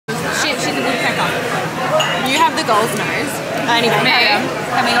doll's nose. Anyway,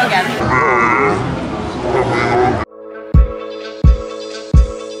 can we go again?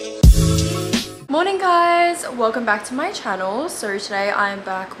 Morning guys, welcome back to my channel. So today I'm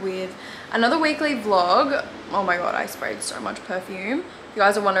back with another weekly vlog. Oh my god, I sprayed so much perfume. You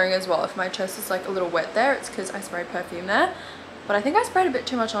guys are wondering as well if my chest is like a little wet there. It's because I sprayed perfume there. But I think I sprayed a bit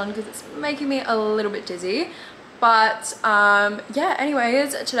too much on because it's making me a little bit dizzy. But yeah,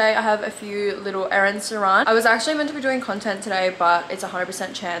 anyways, today I have a few little errands to run. I was actually meant to be doing content today, but it's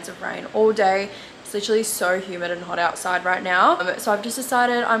 100% chance of rain all day. It's literally so humid and hot outside right now. So I've just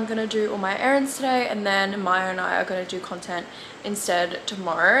decided I'm gonna do all my errands today, and then Maya and I are gonna do content instead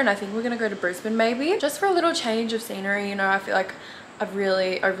tomorrow. And I think we're gonna go to Brisbane maybe, just for a little change of scenery. You know, I feel like I've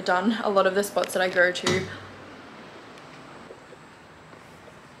really overdone a lot of the spots that I go to.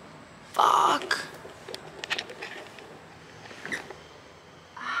 Fuck.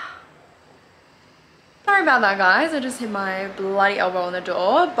 Sorry about that guys, I just hit my bloody elbow on the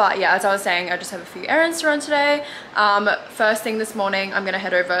door. But yeah, as I was saying, I just have a few errands to run today. First thing this morning, I'm gonna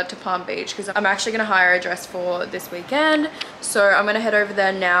head over to Palm Beach because I'm actually gonna hire a dress for this weekend. So I'm gonna head over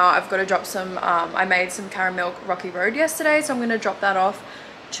there now. I've got to drop some, I made some caramel Rocky Road yesterday, so I'm gonna drop that off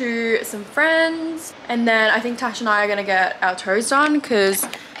to some friends. And then I think Tash and I are gonna get our toes done because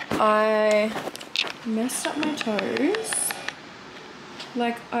I messed up my toes.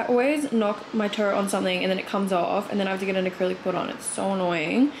 Like, I always knock my toe on something and then it comes off and then I have to get an acrylic put on. It's so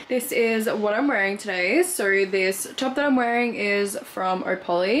annoying. This is what I'm wearing today. So this top that I'm wearing is from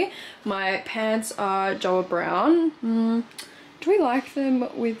Opoly. My pants are Joa Brown. Do we like them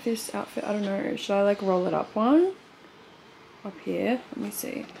with this outfit? I don't know. Should I like roll it up one? Up here. Let me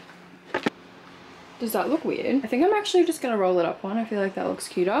see. Does that look weird? I think I'm actually just gonna roll it up one. I feel like that looks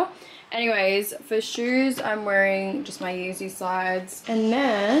cuter. Anyways, for shoes, I'm wearing just my Yeezy slides. And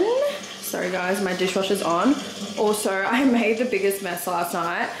then, sorry guys, my dishwasher's on. Also, I made the biggest mess last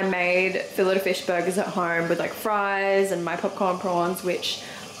night. I made fillet of fish burgers at home with like fries and my popcorn prawns, which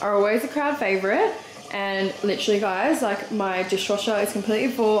are always a crowd favorite. And literally guys, like my dishwasher is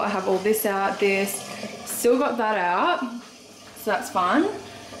completely full. I have all this out, this, still got that out. So that's fun.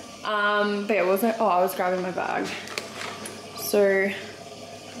 But yeah, was like, oh, I was grabbing my bag. So,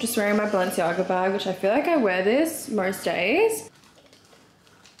 just wearing my Balenciaga bag, which I feel like I wear this most days.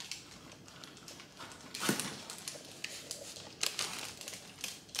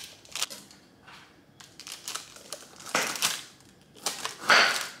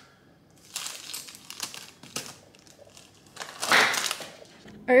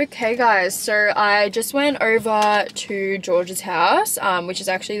 Okay guys, so I just went over to George's house, which is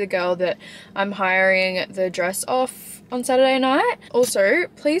actually the girl that I'm hiring the dress off on Saturday night. Also,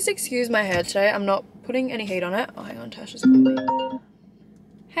 please excuse my hair today. I'm not putting any heat on it. Oh, hang on, Tasha's calling me.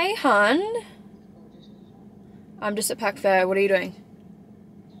 Hey, hun. I'm just at Pack Fair. What are you doing?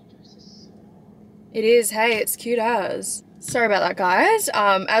 It is. Hey, it's cute as. Sorry about that, guys.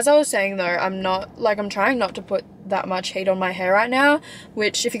 As I was saying though, I'm trying not to put that much heat on my hair right now,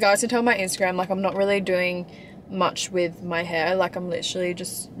 which if you guys can tell my Instagram, like I'm not really doing much with my hair. Like I'm literally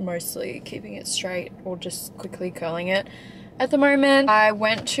just mostly keeping it straight or just quickly curling it at the moment. I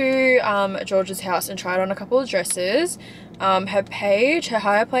went to George's house and tried on a couple of dresses. Her page, her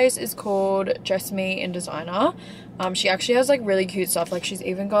hire place is called Dress Me in Designer. She actually has like really cute stuff. Like she's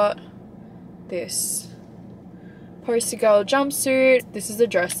even got this poster girl jumpsuit. This is the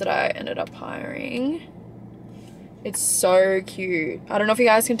dress that I ended up hiring. It's so cute. I don't know if you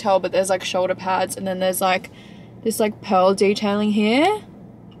guys can tell, but there's like shoulder pads and then there's like this like pearl detailing here.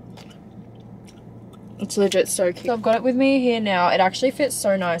 It's legit so cute. So I've got it with me here now. It actually fits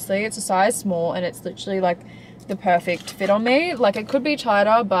so nicely. It's a size small and it's literally like the perfect fit on me. Like it could be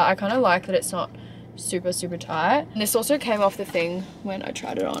tighter, but I kind of like that it's not super tight. And this also came off the thing when I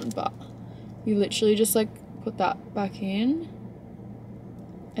tried it on, but you literally just like put that back in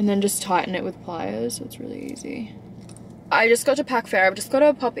and then just tighten it with pliers. So it's really easy. I just got to Pack Fair. I've just got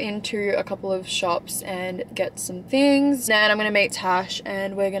to pop into a couple of shops and get some things. Then I'm going to meet Tash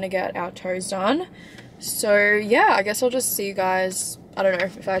and we're going to get our toes done. So yeah, I guess I'll just see you guys. I don't know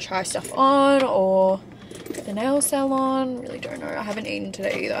if I try stuff on or the nail salon. Really don't know. I haven't eaten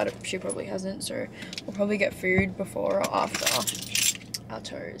today either. She probably hasn't. So we'll probably get food before or after our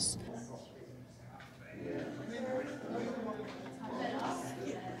toes.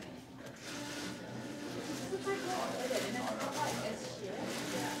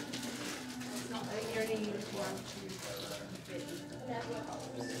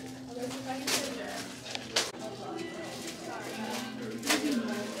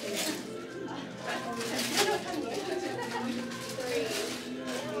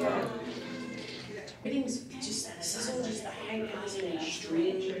 Everything's just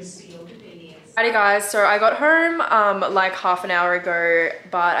Alrighty guys, so I got home like half an hour ago,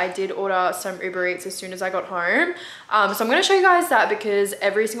 but I did order some Uber Eats as soon as I got home. So I'm going to show you guys that because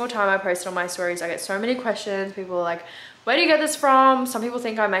every single time I post it on my stories, I get so many questions. People are like, where do you get this from? Some people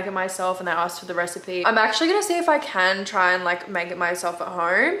think I make it myself and they ask for the recipe. I'm actually going to see if I can try and like make it myself at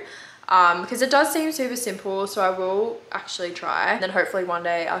home. Because it does seem super simple, so I will actually try. And then hopefully one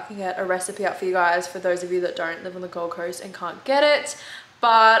day I can get a recipe up for you guys for those of you that don't live on the Gold Coast and can't get it.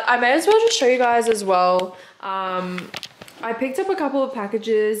 But I may as well just show you guys as well. I picked up a couple of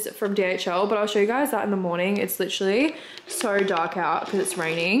packages from DHL, but I'll show you guys that in the morning. It's literally so dark out because it's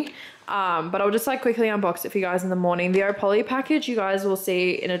raining. But I'll just like quickly unbox it for you guys in the morning. The Opoly package you guys will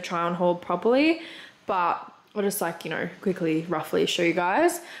see in a try on haul properly, but I'll just like, you know, quickly, roughly show you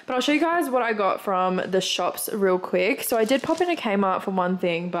guys. But I'll show you guys what I got from the shops real quick. So I did pop into Kmart for one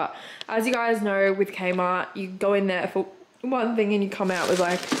thing, but as you guys know with Kmart, you go in there for one thing and you come out with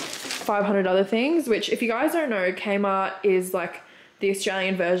like 500 other things, which if you guys don't know, Kmart is like the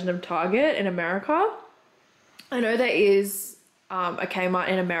Australian version of Target in America. I know there is a Kmart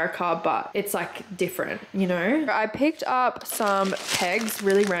in America, but it's like different, you know. I picked up some pegs,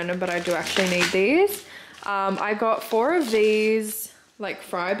 really random, but I do actually need these. I got 4 of these like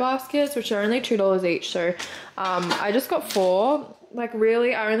fry baskets, which are only $2 each. So I just got 4. Like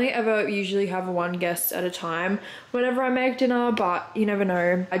really, I only ever usually have one guest at a time whenever I make dinner, but you never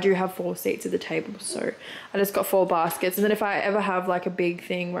know. I do have 4 seats at the table, so I just got 4 baskets. And then if I ever have like a big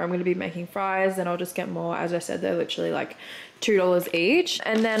thing where I'm going to be making fries, then I'll just get more. As I said, they're literally like $2 each.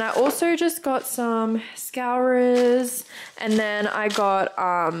 And then I also just got some scourers, and then I got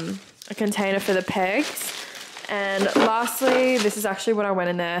a container for the pegs. And lastly, this is actually what I went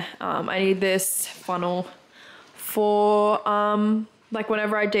in there. I need this funnel for like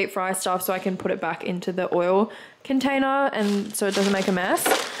whenever I deep fry stuff, so I can put it back into the oil container and so it doesn't make a mess.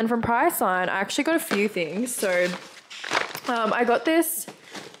 And from Priceline, I actually got a few things. So I got this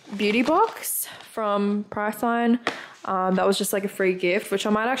beauty box from Priceline. That was just like a free gift, which I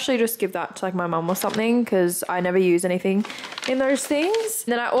might actually just give that to like my mum or something because I never use anything in those things.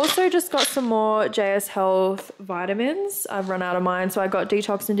 And then I also just got some more JS Health vitamins. I've run out of mine, so I got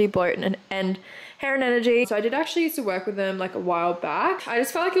Detox and Debloat and Hair and Energy. So I did actually used to work with them like a while back. I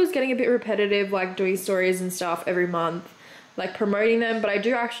just felt like it was getting a bit repetitive, like doing stories and stuff every month, like promoting them, but I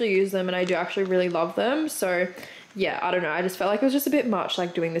do actually use them and I do actually really love them. So yeah, I don't know, I just felt like it was just a bit much,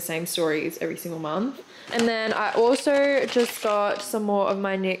 like doing the same stories every single month. And then I also just got some more of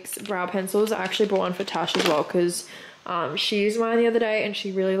my NYX brow pencils. I actually bought one for Tash as well because she used mine the other day and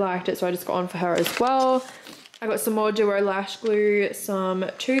she really liked it, so I just got one for her as well. I got some more Duo lash glue, some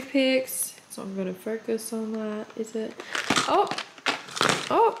toothpicks, so I'm going to focus on that. Is it? Oh!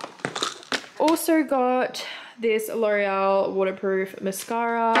 Also got this L'Oreal waterproof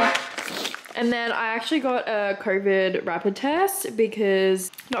mascara. And then I actually got a COVID rapid test because,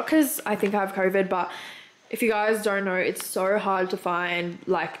 not because I think I have COVID, but if you guys don't know, it's so hard to find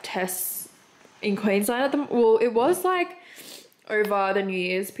like tests in Queensland at the, well, it was like over the New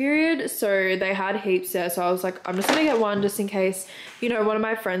Year's period, so they had heaps there. So I was like, I'm just gonna get one just in case, you know, one of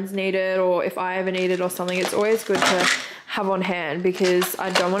my friends need it or if I ever need it or something. It's always good to have on hand because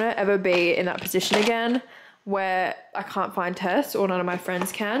I don't want to ever be in that position again where I can't find tests or none of my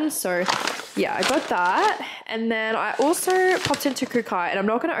friends can. So yeah, I got that. And then I also popped into Kukai, and I'm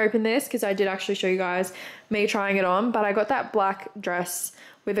not going to open this because I did actually show you guys me trying it on, but I got that black dress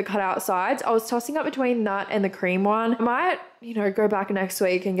with the cutout sides. I was tossing up between that and the cream one. I might, you know, go back next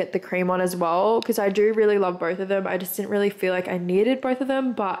week and get the cream one as well because I do really love both of them. I just didn't really feel like I needed both of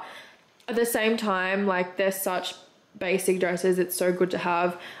them, but at the same time, like they're such basic dresses, it's so good to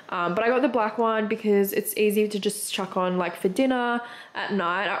have. But I got the black one because it's easy to just chuck on like for dinner at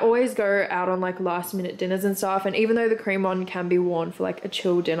night. I always go out on like last minute dinners and stuff, and even though the cream one can be worn for like a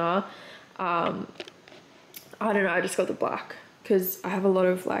chill dinner, I don't know, I just got the black because I have a lot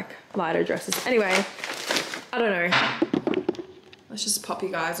of like lighter dresses. Anyway, I don't know, let's just pop you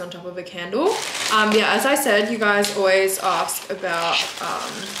guys on top of a candle. Yeah, as I said, you guys always ask about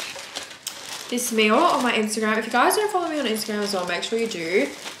this meal on my Instagram. If you guys don't follow me on Instagram as well, make sure you do,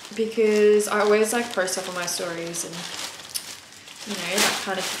 because I always like post stuff on my stories and, you know, that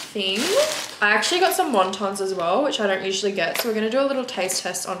kind of thing. I actually got some wontons as well, which I don't usually get, so we're gonna do a little taste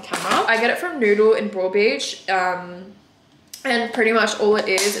test on camera. I get it from Noodle in Broadbeach, and pretty much all it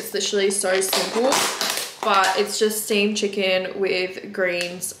is, it's literally so simple, but it's just steamed chicken with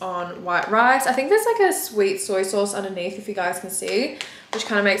greens on white rice. I think there's like a sweet soy sauce underneath, if you guys can see, which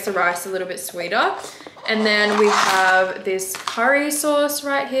kind of makes the rice a little bit sweeter. And then we have this curry sauce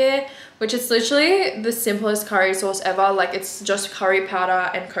right here, which is literally the simplest curry sauce ever. Like it's just curry powder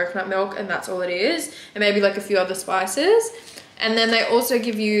and coconut milk, and that's all it is. And maybe like a few other spices. And then they also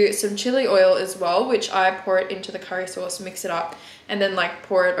give you some chili oil as well, which I pour it into the curry sauce, mix it up, and then like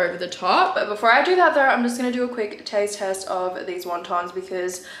pour it over the top. But before I do that though, I'm just gonna do a quick taste test of these wontons,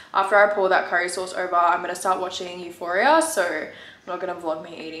 because after I pour that curry sauce over, I'm gonna start watching Euphoria. So I'm not gonna vlog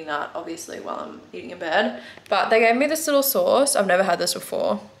me eating that obviously while I'm eating in bed. But they gave me this little sauce. I've never had this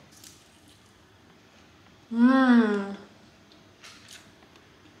before. Mmm.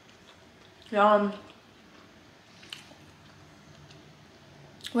 Yum.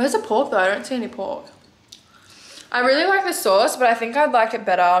 Where's the pork though? I don't see any pork. I really like the sauce, but I think I'd like it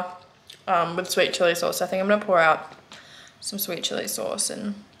better with sweet chili sauce. I think I'm gonna pour out some sweet chili sauce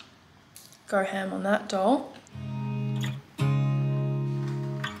and go ham on that, doll.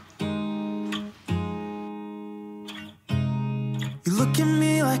 You look at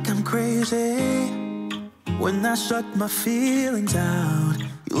me like I'm crazy when I shut my feelings out.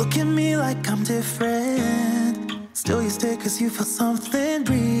 You look at me like I'm different, still you stay cause you feel something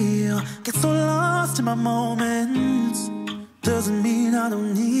real. Get so lost in my moments, doesn't mean I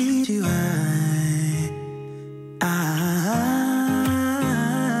don't need you. I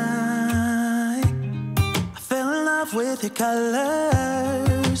fell in love with your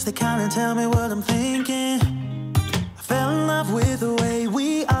colors, they kinda tell me what I'm thinking. I fell in love with the way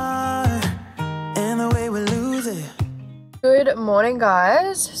we are and the way we lose it. Good morning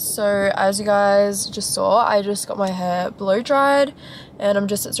guys. So as you guys just saw, I just got my hair blow dried and I'm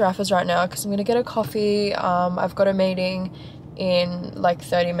just at Zarafa's right now because I'm gonna get a coffee. I've got a meeting in like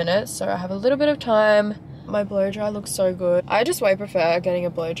 30 minutes, so I have a little bit of time. My blow dry looks so good. I just way prefer getting a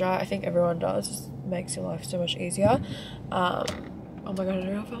blow dry. I think everyone does. It just makes your life so much easier. Oh my god, I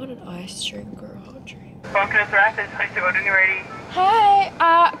don't know if I want an iced drink or a hot drink. Welcome to Zarafa's, place your order when you're ready. Hey,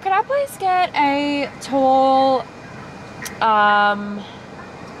 could I please get a tall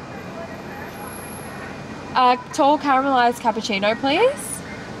caramelized cappuccino, please?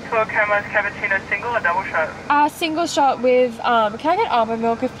 Tall caramelized cappuccino, single or double shot? Single shot with, can I get almond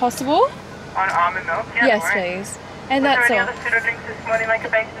milk if possible? On almond milk? Yeah, Yes, no worries. please. And Was that's there all. any other pseudo drinks this morning, like a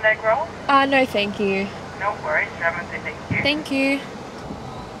bacon and egg roll? No, thank you. No worries, thank you. Thank you.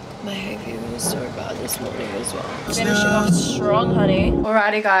 My hay fever was so bad this morning as well. Finishing off strong, honey.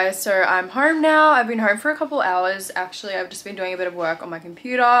 Alrighty guys, so I'm home now. I've been home for a couple hours. Actually, I've just been doing a bit of work on my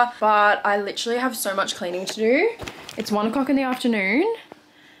computer, but I literally have so much cleaning to do. It's 1 o'clock in the afternoon.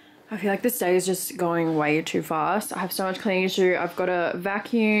 I feel like this day is just going way too fast. I have so much cleaning to do. I've got to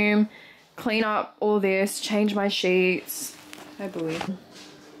vacuum, clean up all this, change my sheets. Hi, Bowie.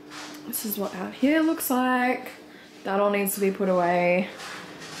 This is what out here looks like. That all needs to be put away.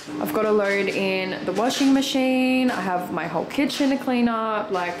 I've got to load in the washing machine. I have my whole kitchen to clean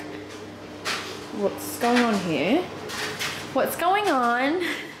up. Like, what's going on here? What's going on?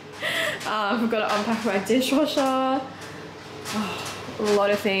 I've got to unpack my dishwasher. Oh, a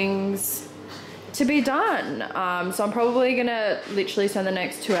lot of things to be done. So I'm probably gonna literally spend the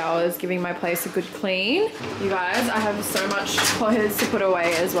next 2 hours giving my place a good clean. You guys, I have so much clothes to put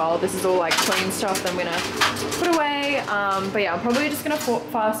away as well. This is all like clean stuff that I'm gonna put away. But yeah, I'm probably just gonna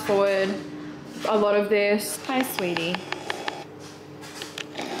fast forward a lot of this. Hi, sweetie.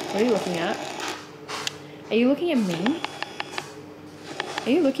 What are you looking at? Are you looking at me? Are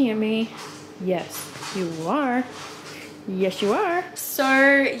you looking at me? Yes, you are. Yes, you are. So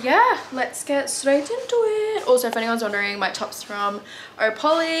yeah, let's get straight into it. Also, if anyone's wondering, my top's from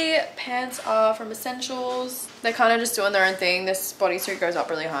Opoly, pants are from Essentials. They're kind of just doing their own thing. This bodysuit goes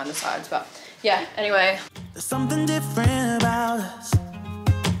up really high on the sides, but yeah, anyway. There's something different about us,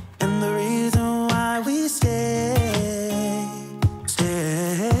 and the reason why we stay.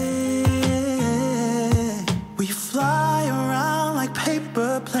 We fly around like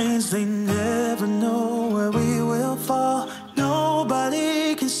paper planes, they never know where we will fall.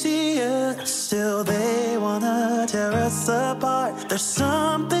 Nobody can see us, still they wanna tear us apart. There's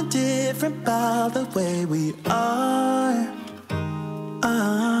something different about the way we are.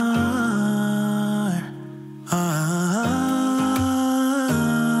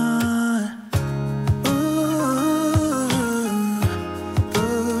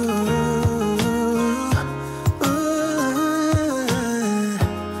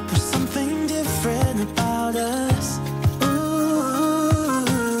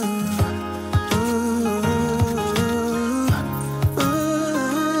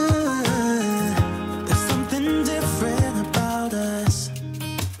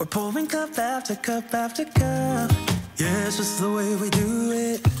 Cup after cup, yeah, it's just the way we do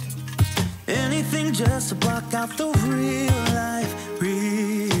it. Any anything just to block out the real life,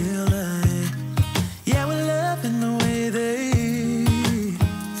 real life. Yeah, we're loving the way they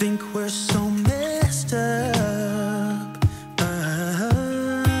think we're so messed up,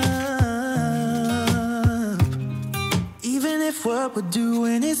 Even if what we're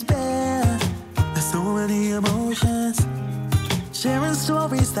doing is bad, there's so many emotions, sharing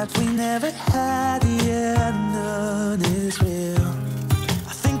stories that we never had. Yeah, none is real.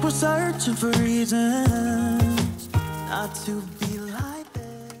 I think we're searching for reasons not to be like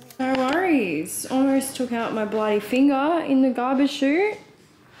that. No worries. Almost took out my bloody finger in the garbage chute.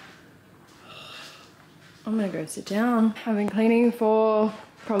 I'm gonna go sit down. I've been cleaning for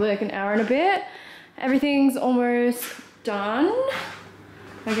probably like an hour and a bit. Everything's almost done.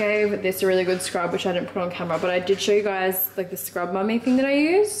 I gave this a really good scrub, which I didn't put on camera, but I did show you guys like the scrub mummy thing that I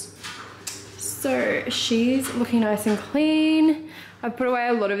use. So she's looking nice and clean. I've put away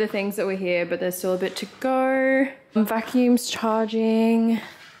a lot of the things that were here, but there's still a bit to go. Vacuum's charging.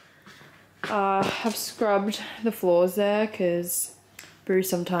 I've scrubbed the floors there because Boo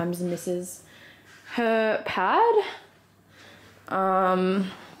sometimes misses her pad.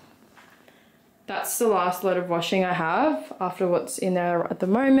 That's the last load of washing I have after what's in there at the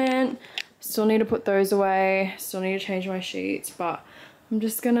moment. Still need to put those away. Still need to change my sheets, but I'm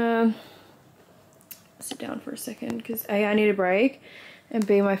just gonna sit down for a second because A, I need a break, and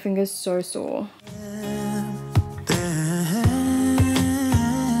B, my finger's so sore.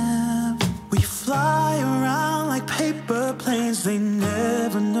 We fly around like paper planes. They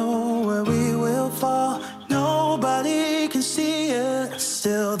never know where we will fall. Nobody can see us,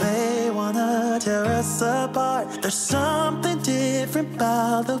 still they wanna tear us apart. There's something different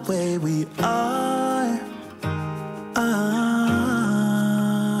about the way we are.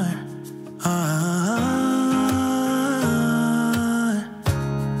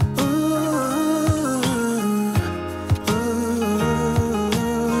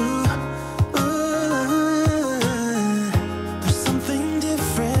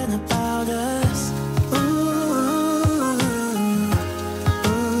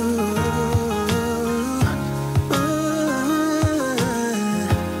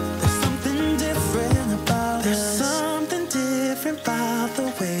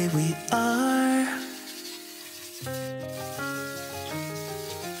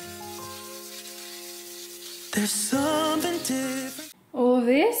 There's something different. All of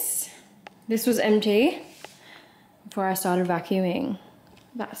this was empty before I started vacuuming.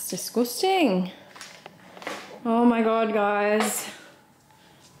 That's disgusting. Oh my god, guys.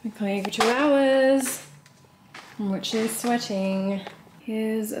 I've been cleaning for 2 hours. I'm literally sweating.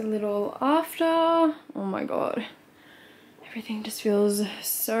 Here's a little after. Oh my god. Everything just feels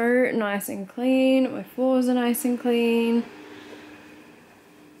so nice and clean. My floors are nice and clean.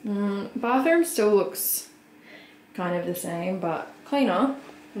 Bathroom still looks kind of the same, but cleaner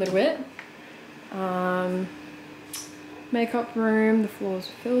a little bit. Makeup room, the floors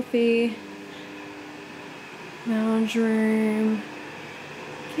are filthy. Lounge room,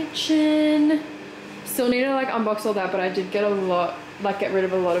 kitchen. Still need to like unbox all that, but I did get a lot, like get rid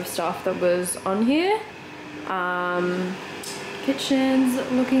of a lot of stuff that was on here. Kitchen's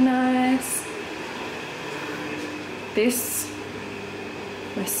looking nice.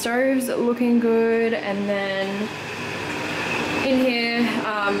 My stove's looking good, and then in here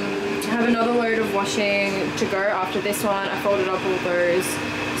I have another load of washing to go after this one. I folded up all those.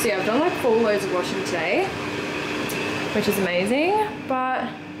 So yeah, I've done like 4 loads of washing today, which is amazing. But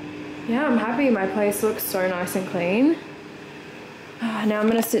yeah, I'm happy. My place looks so nice and clean. Now I'm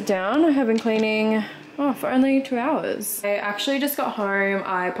gonna sit down. I have been cleaning for only 2 hours. I actually just got home.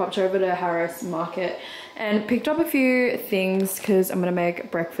 I popped over to Harris Market and picked up a few things because I'm gonna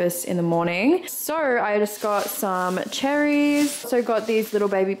make breakfast in the morning. So I just got some cherries. So got these little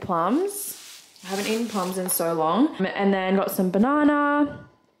baby plums. I haven't eaten plums in so long. And then got some banana.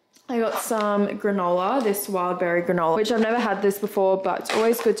 I got some granola, this wild berry granola, which I've never had this before, but it's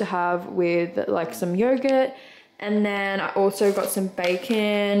always good to have with like some yogurt. And then I also got some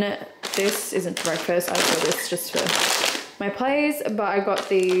bacon. This isn't for breakfast, I got this just for my place, but I got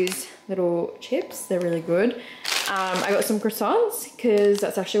these little chips, they're really good. I got some croissants because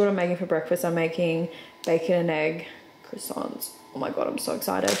that's actually what I'm making for breakfast. I'm making bacon and egg croissants. Oh my god, I'm so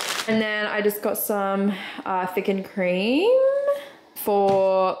excited. And then I just got some thickened cream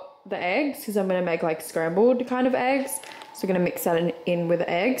for the eggs because I'm gonna make like scrambled kind of eggs. So I'm gonna mix that in with the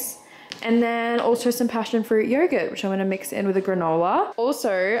eggs. And then also some passion fruit yogurt, which I'm gonna mix in with a granola.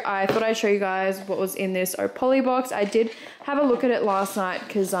 Also, I thought I'd show you guys what was in this Opoly box. I did have a look at it last night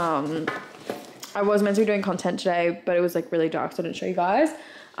because I was meant to be doing content today, but it was like really dark, so I didn't show you guys.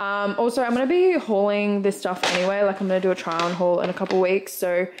 Also, I'm going to be hauling this stuff anyway. Like, I'm going to do a try on haul in a couple weeks.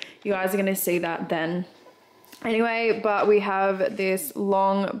 So you guys are going to see that then. Anyway, but we have this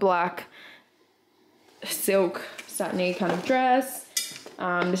long black silk satiny kind of dress.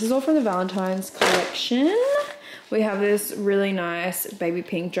 This is all from the Valentine's collection. We have this really nice baby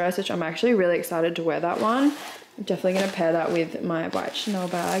pink dress, which I'm actually really excited to wear that one. I'm definitely going to pair that with my white Chanel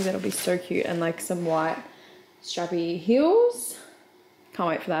bag. That'll be so cute. And like some white strappy heels. Can't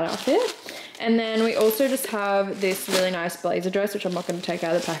wait for that outfit. And then we also just have this really nice blazer dress, which I'm not going to take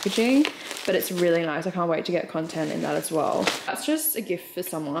out of the packaging, but it's really nice. I can't wait to get content in that as well. That's just a gift for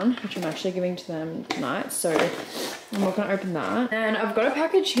someone, which I'm actually giving to them tonight, so I'm not going to open that. And I've got a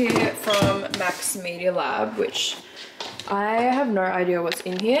package here from Max Media Lab, which I have no idea what's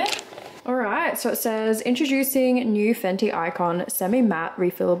in here. Alright, so it says, introducing new Fenty Icon Semi-Matte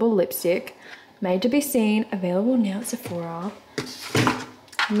Refillable Lipstick, made to be seen, available now at Sephora.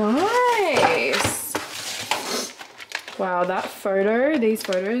 Nice. Wow, that photo, these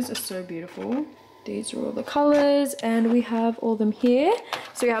photos are so beautiful. These are all the colors and we have all them here.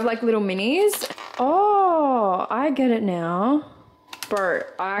 So we have like little minis. Oh, I get it now. Bro,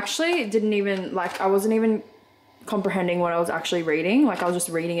 I actually didn't even, like, I wasn't even comprehending what I was actually reading. Like, I was just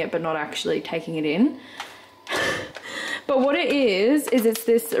reading it but not actually taking it in. But what it is it's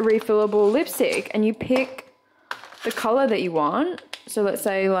this refillable lipstick and you pick the color that you want. So let's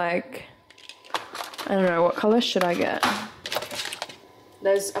say, like, I don't know, what color should I get?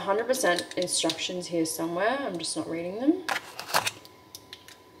 There's 100% instructions here somewhere. I'm just not reading them.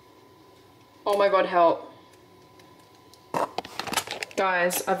 Oh my god, help.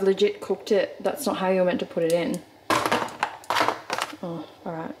 Guys, I've legit cooked it. That's not how you're meant to put it in. Oh,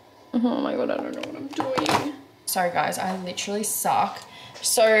 alright. Oh my god, I don't know what I'm doing. Sorry guys, I literally suck.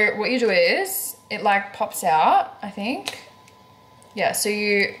 So what you do is, it like pops out, I think. Yeah, so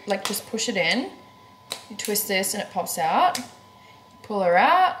you like just push it in, you twist this and it pops out, pull her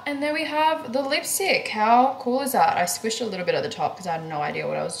out, and there we have the lipstick. How cool is that? I squished a little bit at the top because I had no idea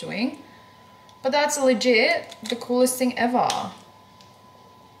what I was doing. But that's legit the coolest thing ever.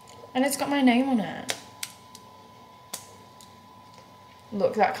 And it's got my name on it.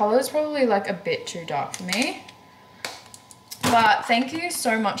 Look, that color is probably like a bit too dark for me. But thank you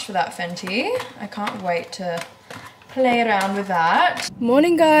so much for that, Fenty. I can't wait to play around with that.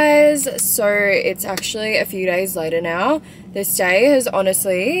 Morning guys, so it's actually a few days later now. This day has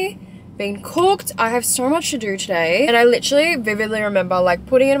honestly been cooked. I have so much to do today and I literally vividly remember like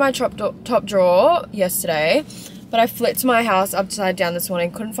putting it in my top drawer yesterday, but I flipped my house upside down this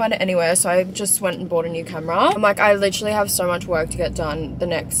morning, couldn't find it anywhere, so I just went and bought a new camera. I'm like, I literally have so much work to get done the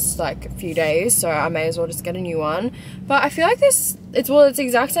next like few days, so I may as well just get a new one. But I feel like it's the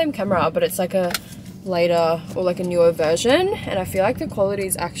exact same camera, but it's like a later or like a newer version, and I feel like the quality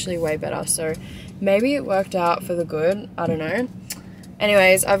is actually way better, so maybe it worked out for the good, I don't know.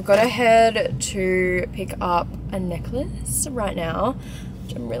 Anyways, I've got to head to pick up a necklace right now,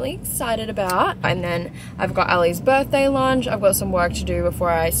 which I'm really excited about, and then I've got Ali's birthday lunch. I've got some work to do before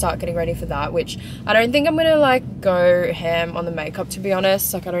I start getting ready for that, which I don't think I'm gonna like go ham on the makeup, to be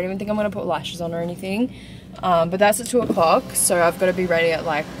honest. Like, I don't even think I'm gonna put lashes on or anything, but that's at 2 o'clock, so I've got to be ready at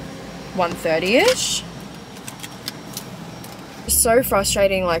like 1:30ish. It's so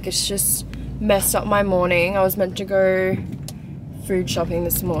frustrating, like it's just messed up my morning. I was meant to go food shopping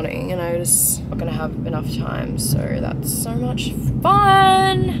this morning and I was not gonna have enough time, so that's so much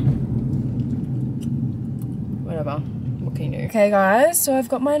fun. Whatever, what can you do? Okay guys, so I've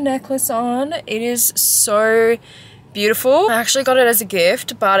got my necklace on. It is so beautiful. I actually got it as a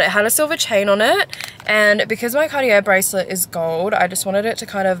gift, but it had a silver chain on it, and because my Cartier bracelet is gold, I just wanted it to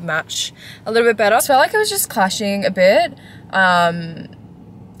kind of match a little bit better. I felt like it was just clashing a bit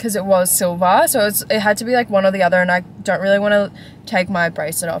because it was silver, so it had to be like one or the other, and I don't really want to take my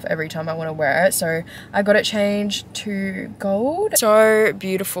bracelet off every time I want to wear it, so I got it changed to gold. So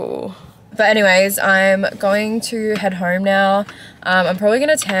beautiful. But anyways, I'm going to head home now. I'm probably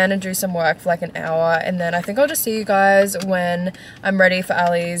going to tan and do some work for like an hour, and then I think I'll just see you guys when I'm ready for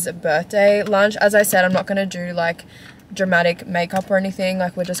Ali's birthday lunch. As I said, I'm not going to do like dramatic makeup or anything.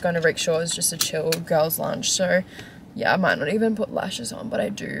 Like, we're just going to Rickshaw's, just a chill girls lunch. So yeah, I might not even put lashes on, but I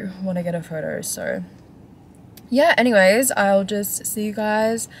do want to get a photo. So yeah, anyways, I'll just see you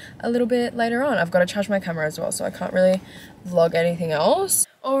guys a little bit later on. I've got to charge my camera as well, so I can't really vlog anything else.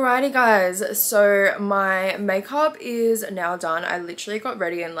 Alrighty guys, so my makeup is now done. I literally got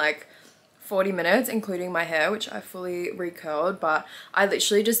ready in like 40 minutes, including my hair, which I fully recurled, but I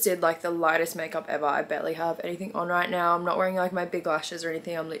literally just did like the lightest makeup ever. I barely have anything on right now. I'm not wearing like my big lashes or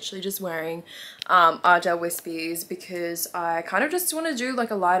anything. I'm literally just wearing Ardell Wispies because I kind of just want to do like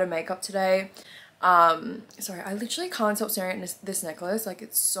a lighter makeup today. Sorry, I literally can't stop staring at this necklace. Like,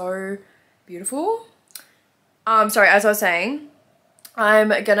 it's so beautiful. Sorry, as I was saying, I'm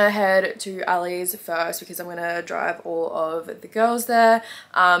gonna head to Ali's first because I'm gonna drive all of the girls there.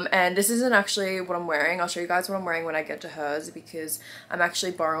 And this isn't actually what I'm wearing. I'll show you guys what I'm wearing when I get to hers because I'm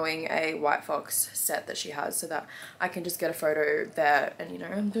actually borrowing a White Fox set that she has so that I can just get a photo there, and you know,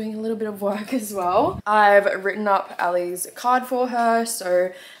 I'm doing a little bit of work as well. I've written up Ali's card for her,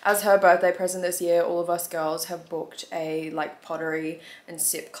 so as her birthday present this year, all of us girls have booked a like pottery and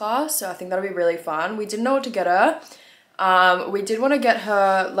sip class, so I think that'll be really fun. We didn't know what to get her. We did want to get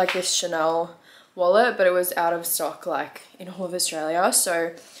her like this Chanel wallet, but it was out of stock like in all of Australia,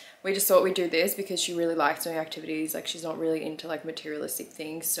 so we just thought we'd do this because she really likes doing activities. Like, she's not really into like materialistic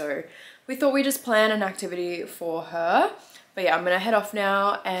things, so we thought we'd just plan an activity for her. But yeah, I'm gonna head off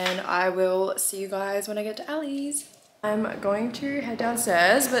now and I will see you guys when I get to Ali's. I'm going to head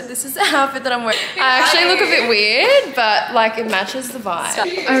downstairs, but this is the outfit that I'm wearing. I actually look a bit weird, but like it matches the vibe.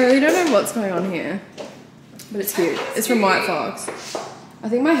 I really don't know what's going on here, but it's cute. It's from White Fox. I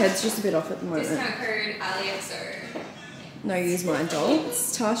think my head's just a bit off at the moment. Discount code AliXO. No, use mine, doll.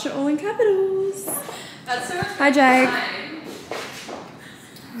 It's Tasha all in capitals. That's so much. Hi, Jake.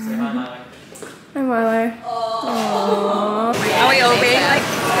 Say hi, Milo. Hi, Milo. Are we all being like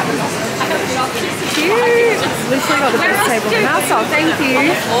Cute. Literally got the best table in our style. Thank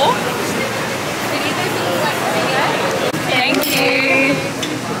you. Thank you.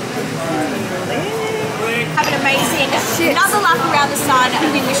 Have an amazing another lap around the sun.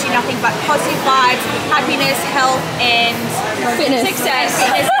 We wish you nothing but positive vibes, happiness, health, and Fitness. success.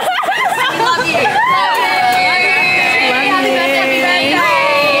 We love you. Happy birthday.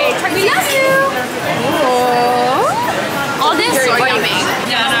 We love you. Oh, they're so yummy.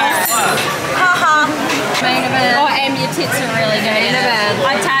 Haha. Oh, and your tits are really good.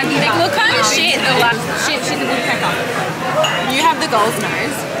 I tag you. They look kind of shit. Shit, she's a woodpecker. You have the gold's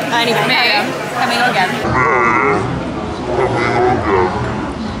nose. Anyway, coming on again.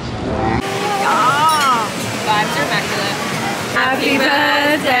 Oh, vibes are immaculate. Happy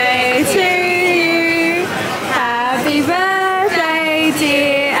birthday to you. Happy birthday,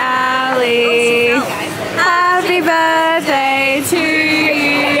 dear Ali. Happy birthday to you.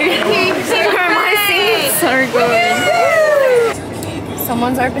 My singing's so good.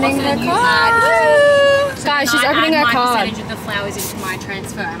 Someone's opening her card. Guys, she's opening her card. Percentage of the flowers into my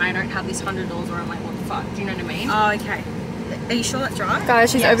transfer, and I don't have this $100 where I'm like, what the fuck? Do you know what I mean? Oh, okay. Are you sure that's right? Guys,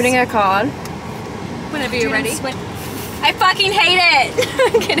 she's opening her card. Whenever you're ready. I fucking hate it.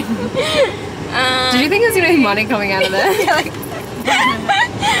 I'm kidding. Did you think there's gonna be money coming out of there?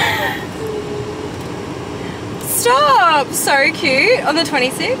 Stop! So cute on the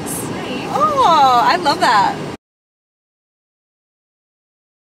 26th. Oh, I love that.